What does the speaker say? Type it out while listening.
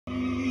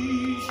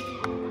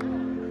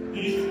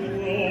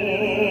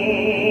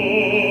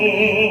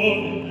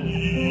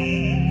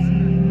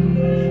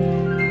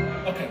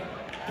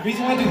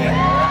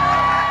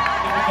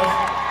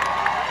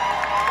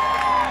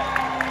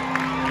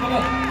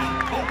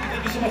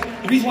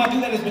The reason why I do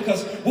that is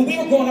because when we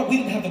were growing up, we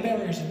didn't have the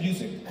barriers of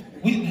music.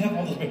 We didn't have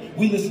all those barriers.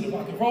 We listened to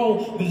rock and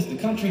roll, we listened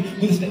to country,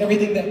 we listened to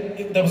everything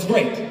that was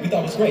great. We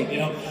thought was great, you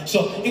know?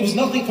 So it was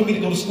nothing for me to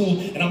go to school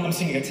and I'm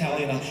singing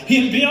Italian.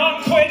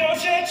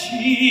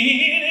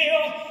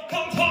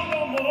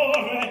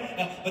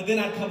 But then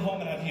I'd come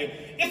home and I'd hear,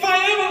 if I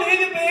ever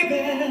leave you, baby,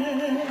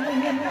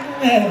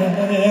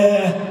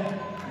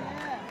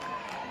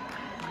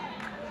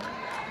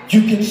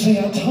 you can say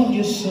I told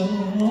you so.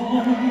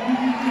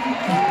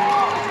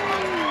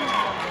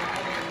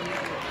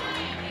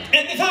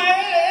 And if I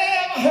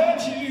ever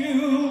hurt you,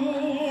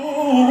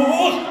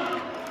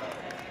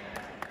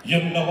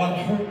 you know I'd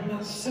hurt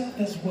myself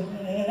as well.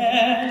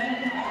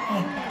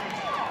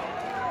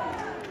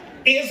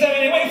 Is there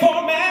any way for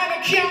a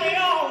man to carry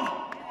on?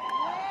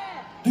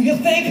 Do you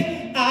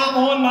think I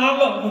want my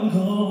love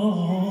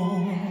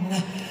gone?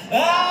 I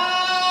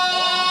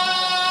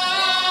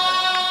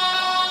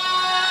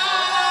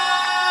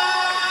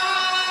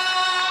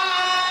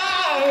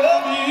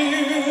love you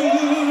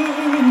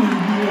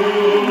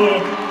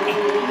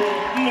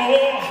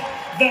more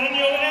than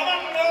you'll ever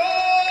know.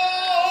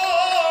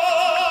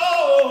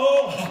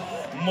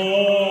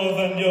 More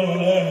than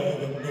you'll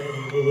ever know.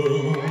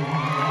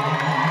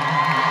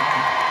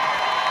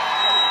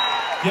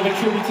 Give a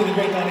tribute to the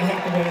great Lalah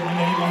Hathaway, and you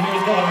know you're gonna hear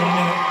his daughter in a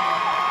minute.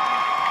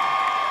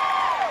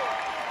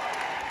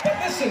 But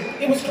listen,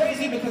 it was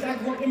crazy because I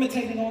grew up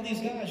imitating all these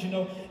guys, you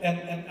know, and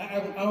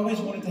I always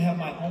wanted to have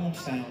my own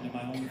sound and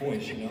my own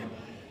voice, you know.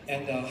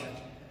 And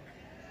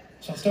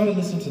so I started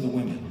listening to the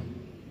women.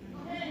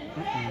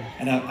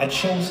 And I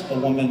chose a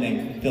woman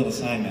named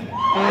Phyllis Hyman to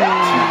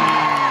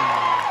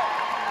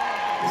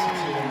listen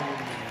to her.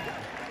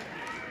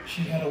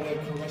 She had a way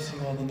of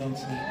caressing all the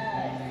notes there.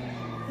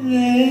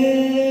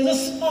 There's a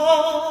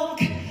song,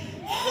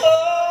 oh,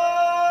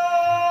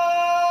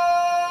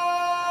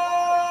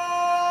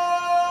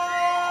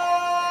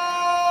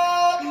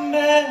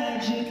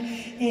 magic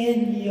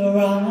in your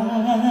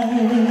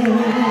eyes,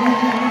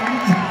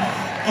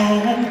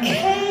 and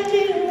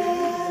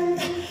Candyland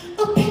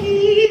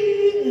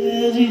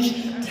appears each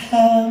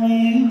time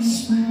you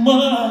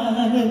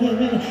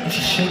smile. And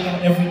she shake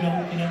out every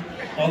note, you know,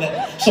 all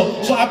that.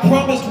 So I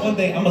promised one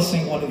day I'm gonna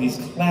sing one of these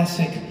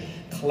classic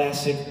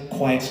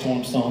Quiet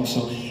Storm songs.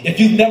 So if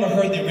you've never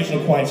heard the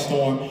original Quiet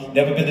Storm,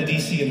 never been to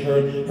DC and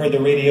heard the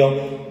radio,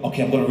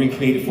 okay, I'm going to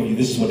recreate it for you.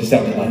 This is what it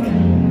sounded like.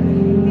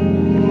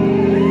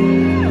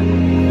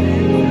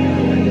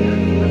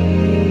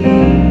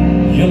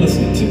 You're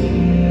listening to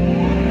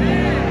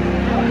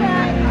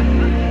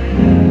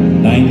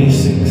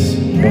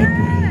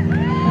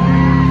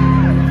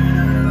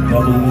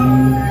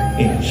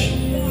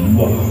 96.3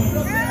 WHUR.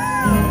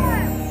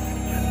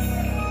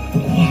 The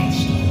Quiet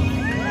Storm.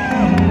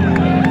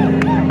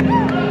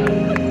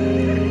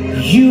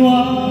 You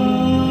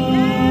are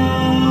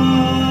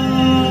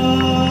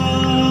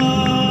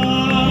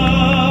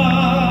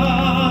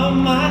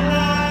my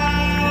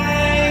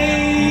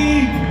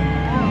life.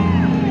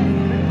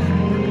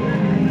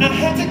 I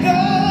had to go.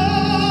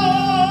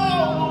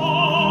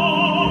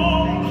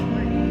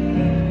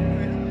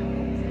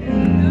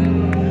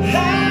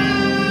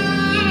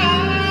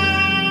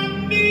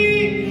 Hide me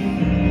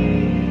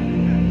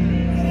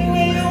any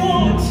way you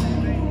want.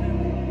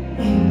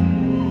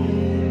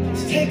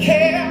 Just take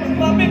care of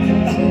my baby.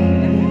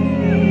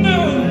 I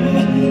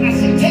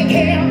said, take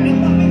care of me,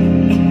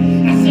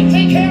 mommy. I said,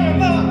 take care of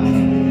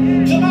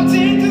me till my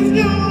teeth is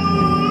gone.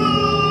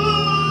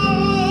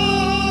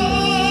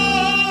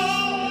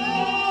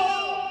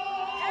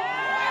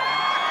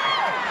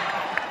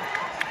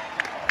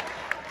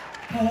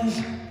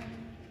 'Cause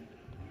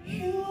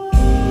you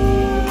are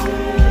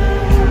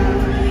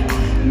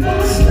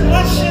my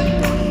starship.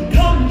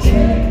 Come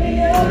take me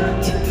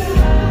up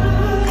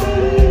tonight.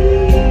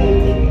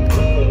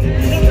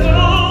 And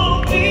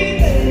don't be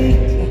late.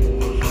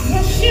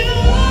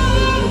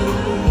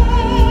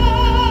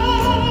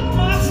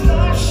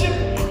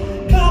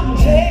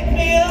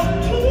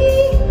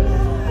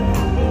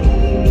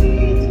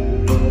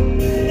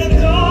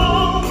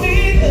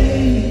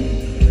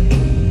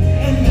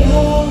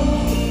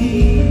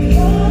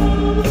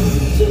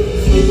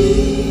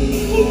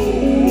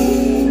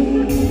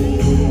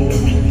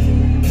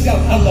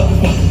 I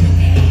love it.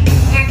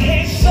 I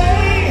can't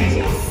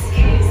say,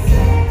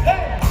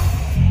 hey,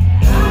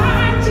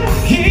 I'm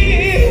just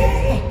here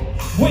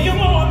when you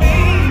want me,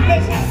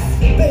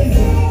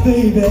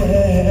 baby.